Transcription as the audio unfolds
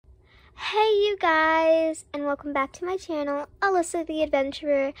Hey you guys, and welcome back to my channel, Alyssa the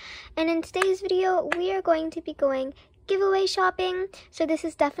Adventurer. And in today's video, we are going to be going giveaway shopping. So this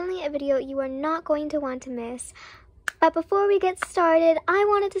is definitely a video you are not going to want to miss. But before we get started, I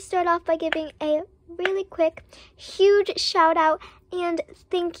wanted to start off by giving a really quick, huge shout out and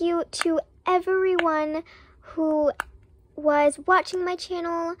thank you to everyone who was watching my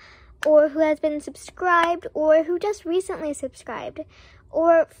channel, or who has been subscribed, or who just recently subscribed,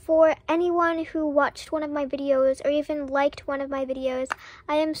 or for anyone who watched one of my videos or even liked one of my videos.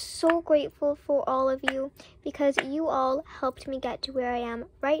 I am so grateful for all of you because you all helped me get to where I am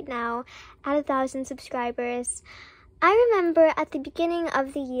right now at 1,000 subscribers. I remember at the beginning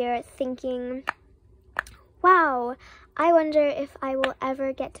of the year thinking, wow, I wonder if I will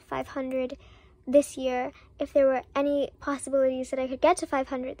ever get to 500 this year, if there were any possibilities that I could get to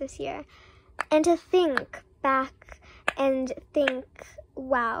 500 this year. And to think back and think,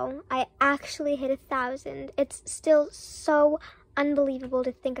 wow, I actually hit 1,000. It's still so unbelievable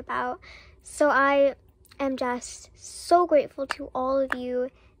to think about. So I am just so grateful to all of you.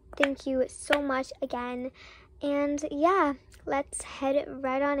 Thank you so much again. And yeah, let's head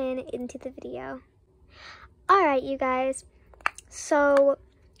right on into the video. Alright, you guys. So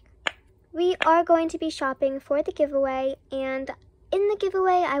we are going to be shopping for the giveaway, and in the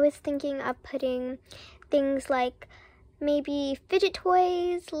giveaway I was thinking of putting things like maybe fidget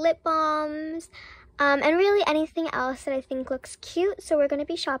toys, lip balms, and really anything else that I think looks cute. So we're going to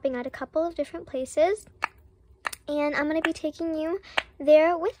be shopping at a couple of different places, and I'm going to be taking you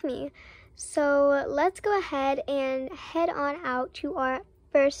there with me. So let's go ahead and head on out to our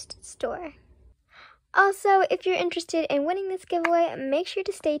first store. Also, if you're interested in winning this giveaway, make sure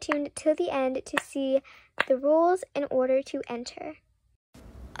to stay tuned till the end to see the rules in order to enter.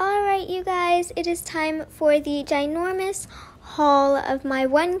 Alright, you guys, it is time for the ginormous haul of my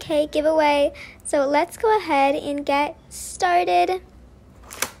 1K giveaway. So let's go ahead and get started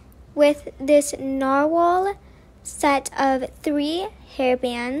with this narwhal set of 3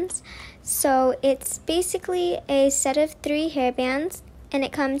 hairbands. So it's basically a set of 3 hairbands, and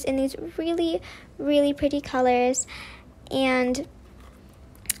it comes in these really pretty colors, and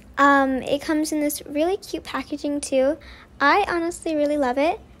it comes in this really cute packaging too. I honestly really love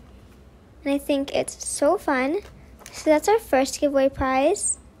it, and I think it's so fun. So that's our first giveaway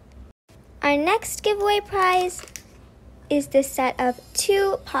prize. Our next giveaway prize is this set of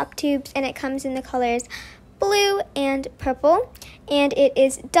 2 pop tubes, and it comes in the colors blue and purple, and it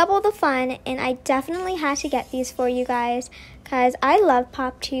is double the fun, and I definitely had to get these for you guys because I love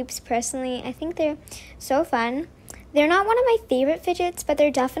pop tubes personally. I think they're so fun. They're not one of my favorite fidgets, but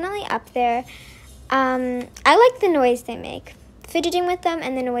they're definitely up there. I like the noise they make. Fidgeting with them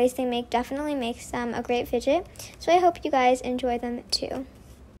and the noise they make definitely makes them a great fidget, so I hope you guys enjoy them too.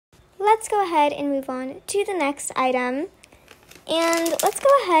 Let's go ahead and move on to the next item, and let's go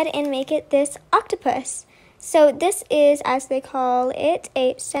ahead and make it this octopus. So this is, as they call it,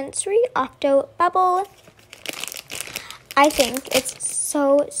 a sensory octo bubble. I think it's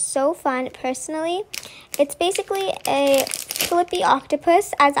so fun personally. It's basically a flippy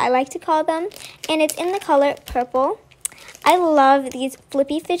octopus, as I like to call them, and it's in the color purple. I love these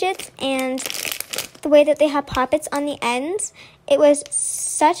flippy fidgets and the way that they have poppets on the ends. It was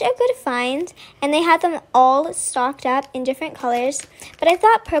such a good find, and they had them all stocked up in different colors, but I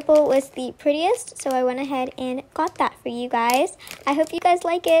thought purple was the prettiest, so I went ahead and got that for you guys. I hope you guys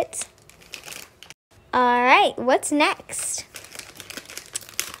like it. Alright, what's next?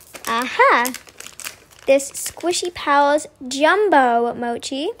 Aha! This Squishy Pals Jumbo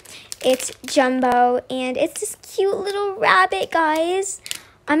Mochi. It's jumbo, and it's this cute little rabbit, guys.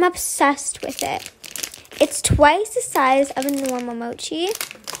 I'm obsessed with it. It's twice the size of a normal mochi,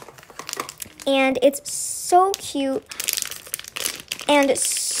 and it's so cute and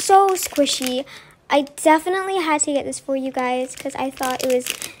so squishy. I definitely had to get this for you guys because I thought it was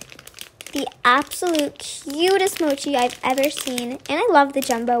the absolute cutest mochi I've ever seen, and I love the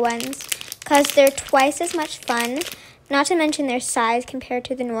jumbo ones because they're twice as much fun, not to mention their size compared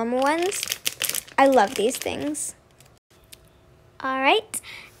to the normal ones. I love these things. Alright,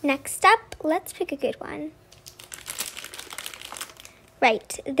 next up, let's pick a good one.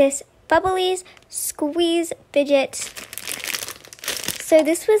 Right, this Bubblies Squeeze Fidget. So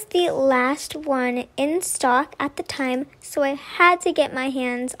this was the last one in stock at the time, so I had to get my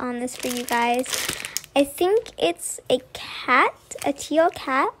hands on this for you guys. I think it's a cat, a teal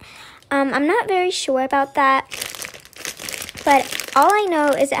cat. I'm not very sure about that, but all I know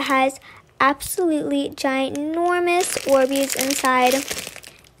is it has absolutely ginormous Orbeez inside,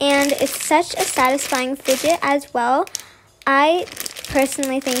 and it's such a satisfying fidget as well. I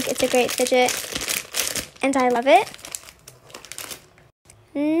personally think it's a great fidget, and I love it.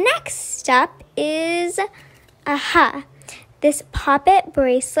 Next up is, this Pop It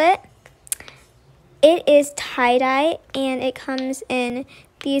bracelet. It is tie-dye, and it comes in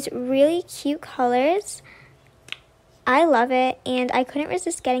these really cute colors. I love it, and I couldn't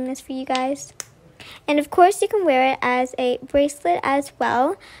resist getting this for you guys. And of course, you can wear it as a bracelet as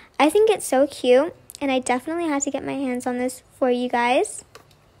well. I think it's so cute, and I definitely had to get my hands on this for you guys.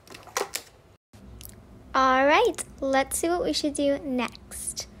 All right, let's see what we should do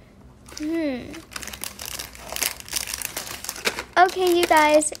next. Okay, you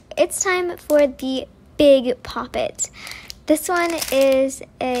guys, it's time for the big Pop It. This one is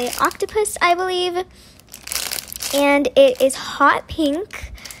a octopus, I believe, and it is hot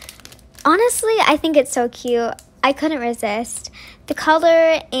pink. Honestly, I think it's so cute. I couldn't resist. The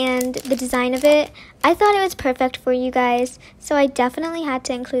color and the design of it, I thought it was perfect for you guys, so I definitely had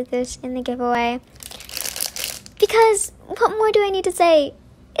to include this in the giveaway. Because, what more do I need to say?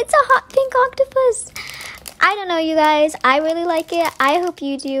 It's a hot pink octopus. I don't know, you guys. I really like it. I hope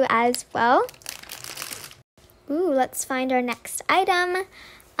you do as well. Ooh, let's find our next item.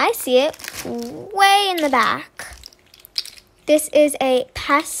 I see it way in the back. This is a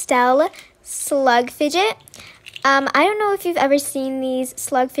pastel slug fidget. I don't know if you've ever seen these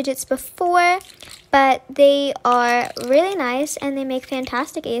slug fidgets before, but they are really nice and they make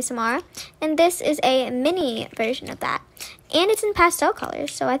fantastic ASMR. And this is a mini version of that. And it's in pastel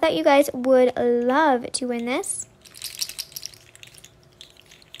colors, so I thought you guys would love to win this.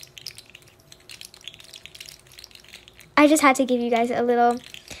 I just had to give you guys a little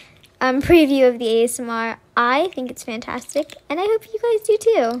preview of the ASMR. I think it's fantastic, and I hope you guys do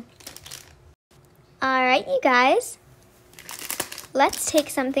too. Alright, you guys. Let's take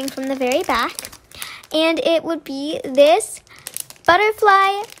something from the very back. And it would be this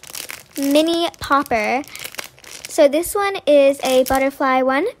butterfly mini popper. So this one is a butterfly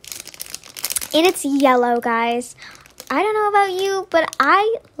one, and it's yellow, guys. I don't know about you, but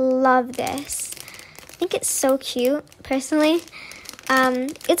I love this. I think it's so cute, personally.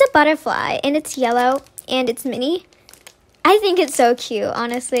 It's a butterfly, and it's yellow, and it's mini. I think it's so cute,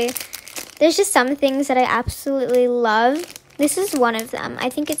 honestly. There's just some things that I absolutely love. This is one of them. I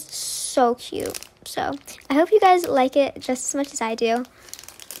think it's so cute. So I hope you guys like it just as much as I do.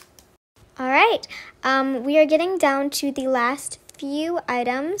 All right, we are getting down to the last few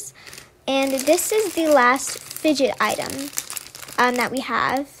items, and this is the last fidget item that we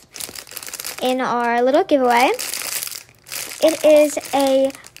have in our little giveaway. It is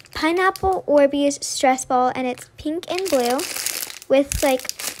a pineapple Orbeez stress ball, and it's pink and blue with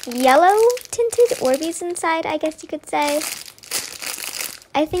like yellow tinted Orbeez inside, I guess you could say.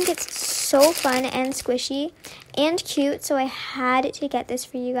 I think it's so fun and squishy and cute, so I had to get this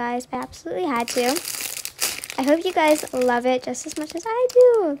for you guys. I absolutely had to. I hope you guys love it just as much as I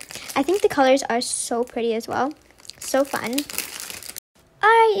do. I think the colors are so pretty as well. So fun.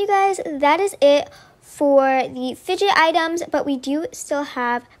 Alright, you guys, that is it for the fidget items, but we do still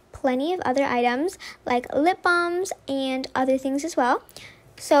have plenty of other items like lip balms and other things as well.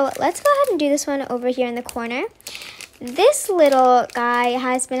 So let's go ahead and do this one over here in the corner. This little guy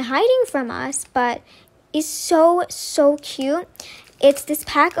has been hiding from us, but is so cute. It's this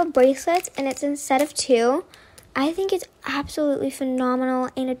pack of bracelets, and it's in a set of 2. I think it's absolutely phenomenal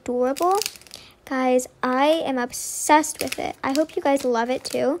and adorable. Guys, I am obsessed with it. I hope you guys love it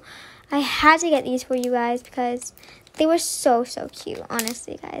too. I had to get these for you guys because they were so cute.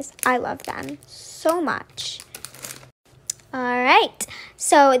 Honestly, guys, I love them so much. Alright,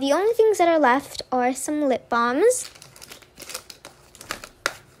 so the only things that are left are some lip balms.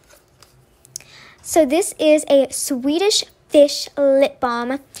 So this is a Swedish Fish lip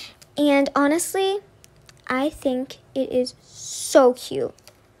balm, and honestly, I think it is so cute.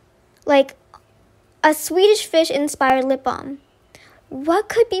 Like, a Swedish Fish inspired lip balm. What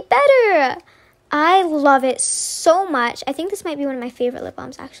could be better? I love it so much. I think this might be one of my favorite lip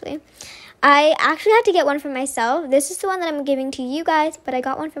balms, actually. I actually had to get one for myself. This is the one that I'm giving to you guys, but I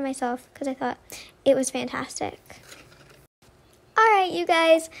got one for myself because I thought it was fantastic. Alright, you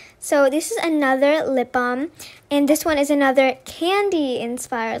guys, so this is another lip balm, and this one is another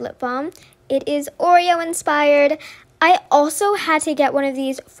candy-inspired lip balm. It is Oreo-inspired. I also had to get one of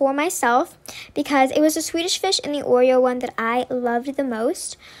these for myself because it was the Swedish Fish and the Oreo one that I loved the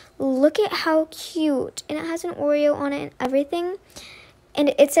most. Look at how cute, and it has an Oreo on it and everything,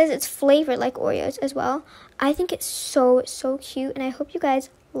 and it says it's flavored like Oreos as well. I think it's so cute, and I hope you guys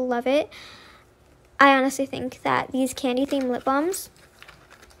love it. I honestly think that these candy-themed lip balms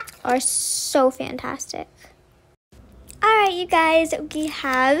are so fantastic. Alright, right, you guys, we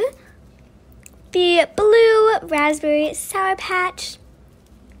have the blue raspberry Sour Patch.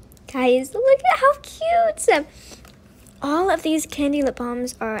 Guys, look at how cute. All of these candy lip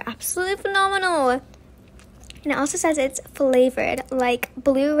balms are absolutely phenomenal. And it also says it's flavored like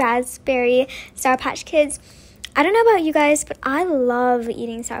blue raspberry Sour Patch Kids. I don't know about you guys, but I love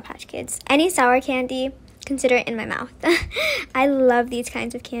eating Sour Patch Kids. Any sour candy, consider it in my mouth. I love these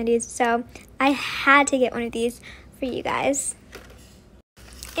kinds of candies, so I had to get one of these for you guys.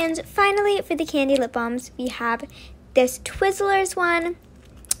 And finally, for the candy lip balms, we have this Twizzlers one.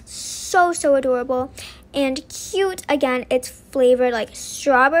 So adorable and cute. Again, it's flavored like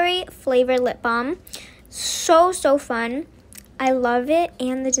strawberry flavored lip balm. So fun. I love it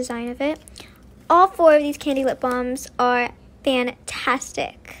and the design of it. All 4 of these candy lip balms are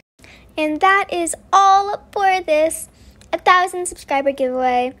fantastic. And that is all for this 1,000 subscriber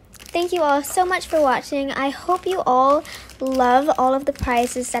giveaway. Thank you all so much for watching. I hope you all love all of the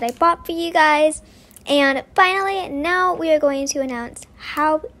prizes that I bought for you guys. And finally, now we are going to announce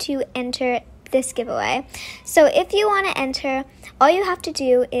how to enter this giveaway. So if you want to enter, all you have to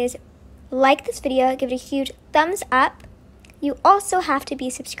do is like this video, give it a huge thumbs up. You also have to be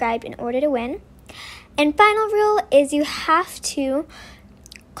subscribed in order to win. And final rule is you have to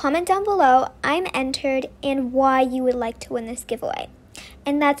comment down below, I'm entered, and why you would like to win this giveaway.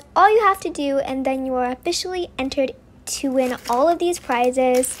 And that's all you have to do, and then you are officially entered to win all of these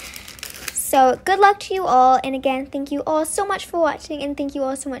prizes. So good luck to you all, and again, thank you all so much for watching, and thank you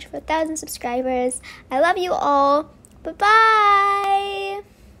all so much for 1,000 subscribers. I love you all. Bye-bye!